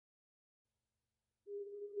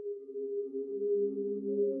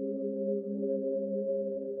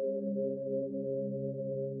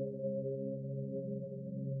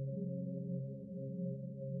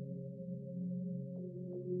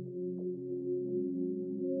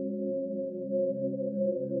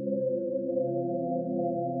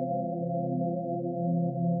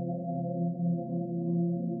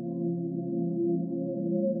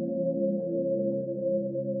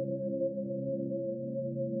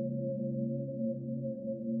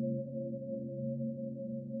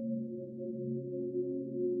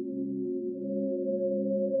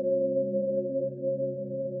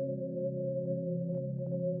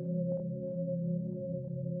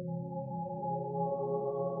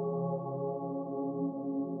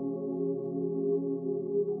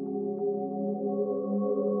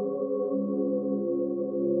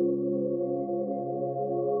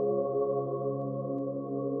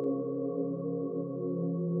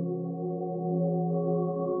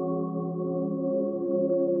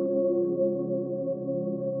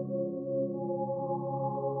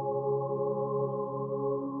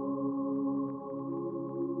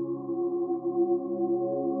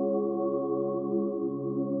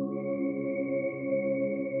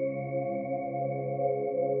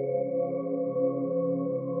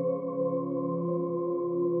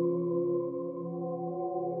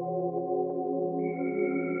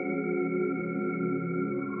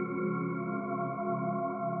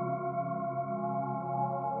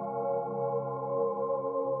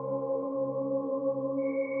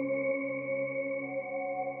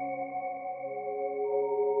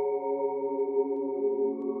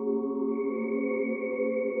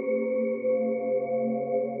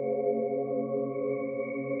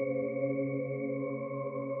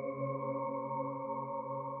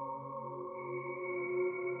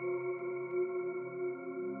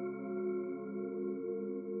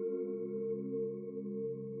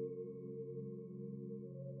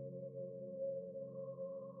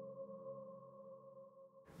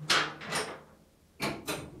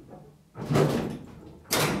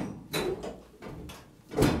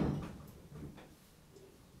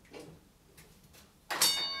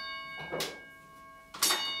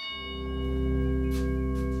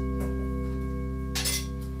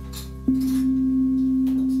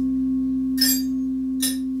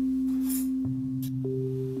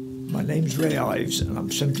My name's Ray Ives and I'm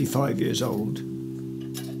 75 years old.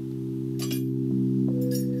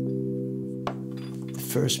 The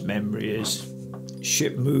first memory is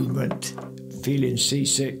ship movement, feeling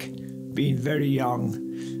seasick, being very young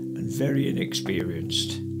and very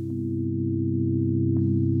inexperienced.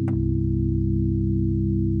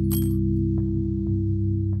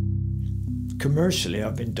 Commercially,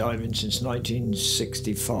 I've been diving since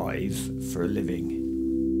 1965 for a living.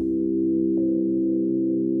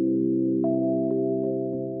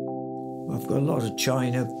 I've got a lot of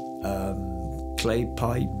china, clay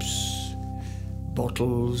pipes,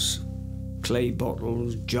 bottles, clay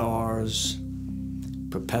bottles, jars,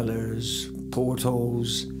 propellers,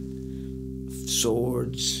 portholes,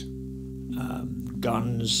 swords,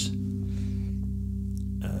 guns,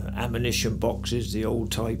 ammunition boxes, the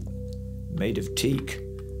old type, made of teak,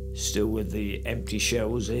 still with the empty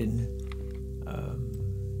shells in,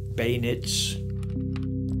 bayonets.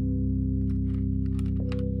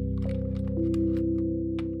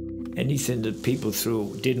 Anything that people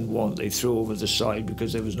didn't want, they threw over the side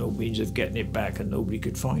because there was no means of getting it back and nobody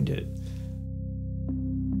could find it.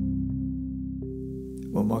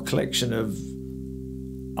 Well, my collection of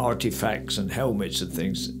artifacts and helmets and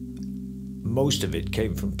things, most of it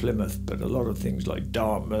came from Plymouth, but a lot of things like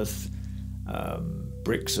Dartmouth,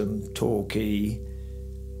 Brixham, Torquay,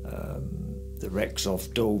 the wrecks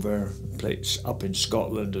off Dover, places up in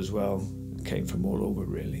Scotland as well, came from all over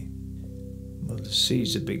really. Well, the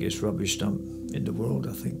sea's the biggest rubbish dump in the world,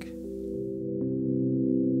 I think.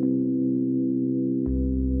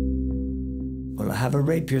 Well, I have a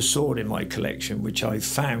rapier sword in my collection, which I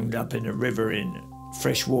found up in a river in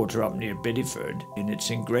fresh water up near Bideford, and it's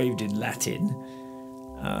engraved in Latin,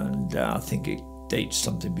 and I think it dates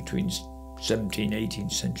something between 17th,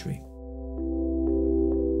 18th century.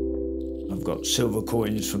 I've got silver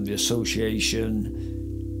coins from the Association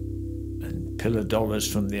and pillar dollars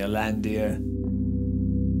from the Hollandia.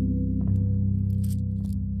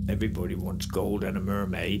 Everybody wants gold and a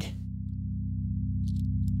mermaid.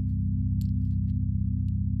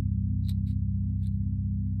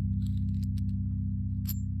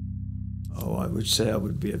 Oh, I would say I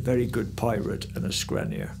would be a very good pirate and a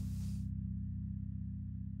scrannier.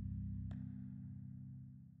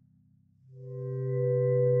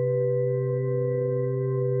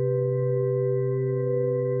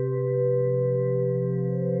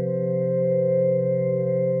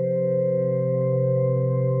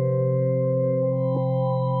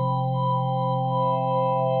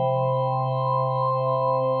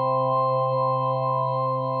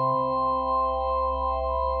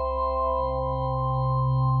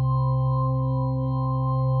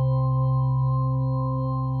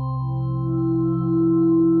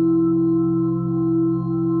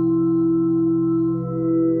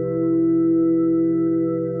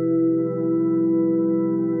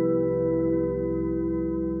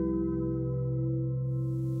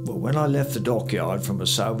 When I left the dockyard from a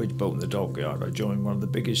salvage boat in the dockyard, I joined one of the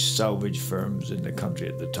biggest salvage firms in the country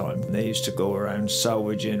at the time. And they used to go around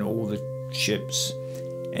salvaging all the ships,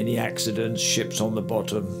 any accidents, ships on the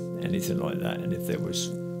bottom, anything like that. And if there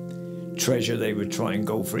was treasure, they would try and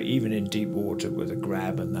go for it, even in deep water with a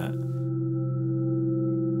grab and that.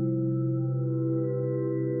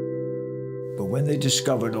 But when they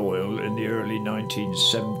discovered oil in the early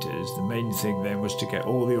 1970s, the main thing then was to get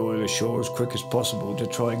all the oil ashore as quick as possible to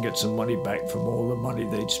try and get some money back from all the money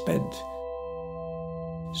they'd spent.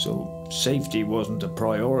 So safety wasn't a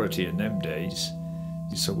priority in them days.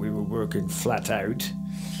 So we were working flat out,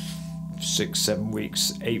 6, 7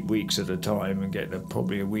 weeks, 8 weeks at a time, and getting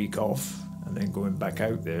probably a week off, and then going back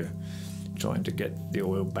out there, trying to get the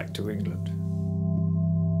oil back to England.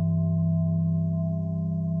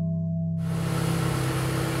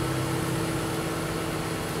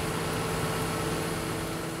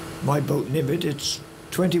 My boat Nibbit, it's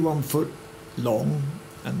 21 foot long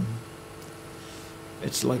and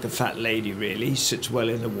it's like a fat lady really, sits well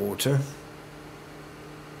in the water.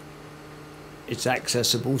 It's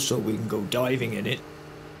accessible so we can go diving in it,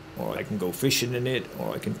 or I can go fishing in it,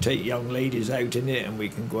 or I can take young ladies out in it and we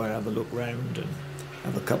can go and have a look round and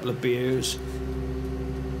have a couple of beers.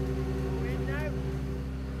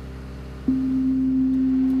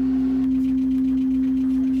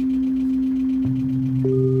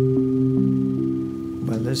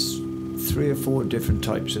 There's 3 or 4 different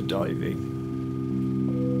types of diving.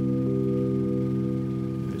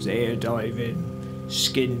 There's air diving,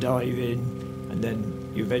 skin diving, and then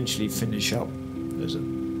you eventually finish up as a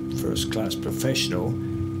first-class professional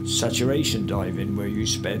saturation diving, where you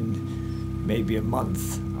spend maybe a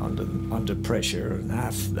month under pressure, and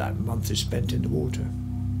half that month is spent in the water.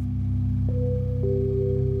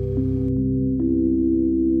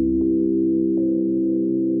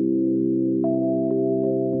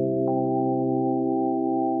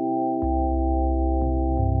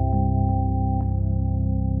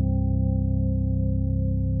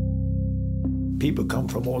 People come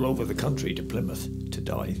from all over the country to Plymouth to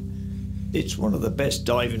dive. It's one of the best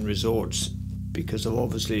diving resorts because of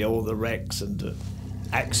obviously all the wrecks and the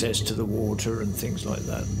access to the water and things like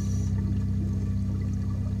that.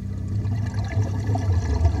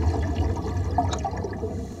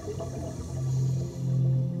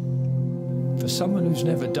 For someone who's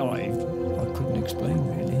never dived, I couldn't explain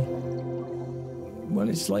really. Well,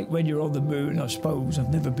 it's like when you're on the moon, I suppose.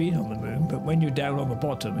 I've never been on the moon, but when you're down on the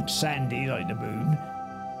bottom, it's sandy like the moon.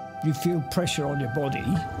 You feel pressure on your body,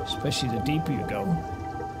 especially the deeper you go.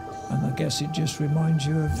 And I guess it just reminds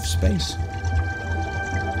you of space.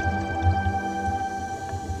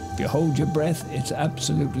 If you hold your breath, it's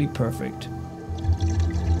absolutely perfect.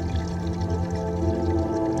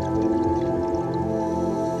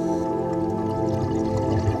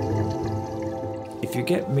 If you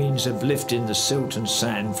get means of lifting the silt and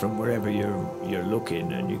sand from wherever you're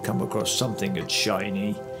looking and you come across something that's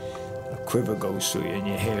shiny, a quiver goes through you and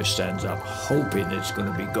your hair stands up, hoping it's going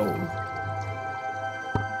to be gold.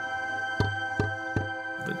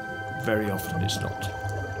 But very often it's not.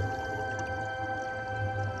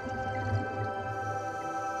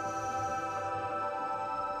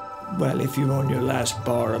 Well, if you're on your last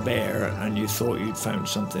bar of air and you thought you'd found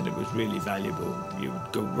something that was really valuable, you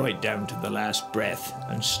would go right down to the last breath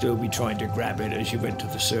and still be trying to grab it as you went to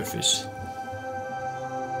the surface.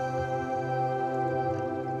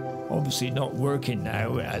 Obviously not working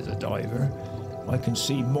now as a diver, I can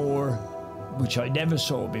see more which I never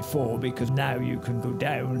saw before, because now you can go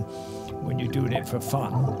down when you're doing it for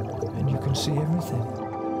fun and you can see everything.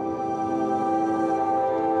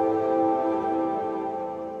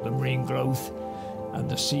 The marine growth and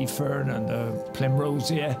the sea fern and the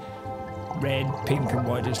plumrosia, red, pink and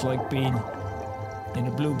white. It's like being in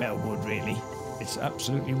a bluebell wood, really. It's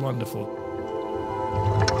absolutely wonderful.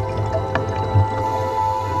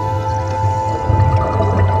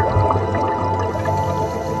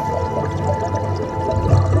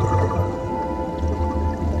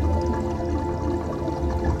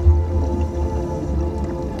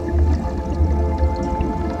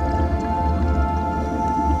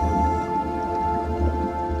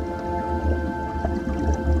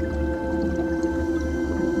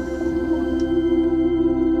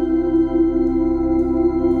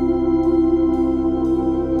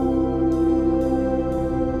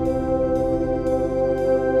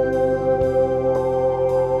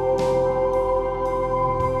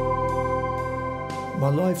 My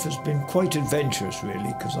life has been quite adventurous,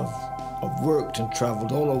 really, because I've worked and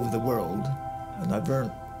travelled all over the world, and I've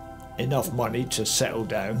earned enough money to settle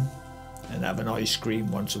down and have an ice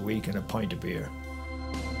cream once a week and a pint of beer.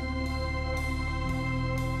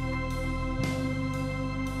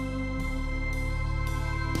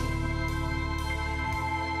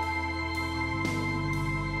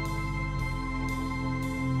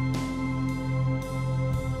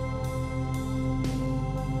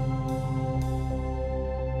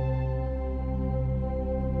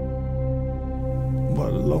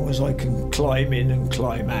 Well, as long as I can climb in and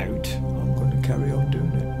climb out, I'm going to carry on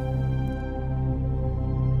doing it.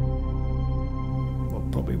 Well,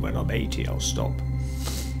 probably when I'm 80 I'll stop,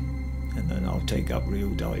 and then I'll take up real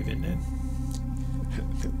diving then,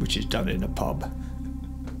 which is done in a pub.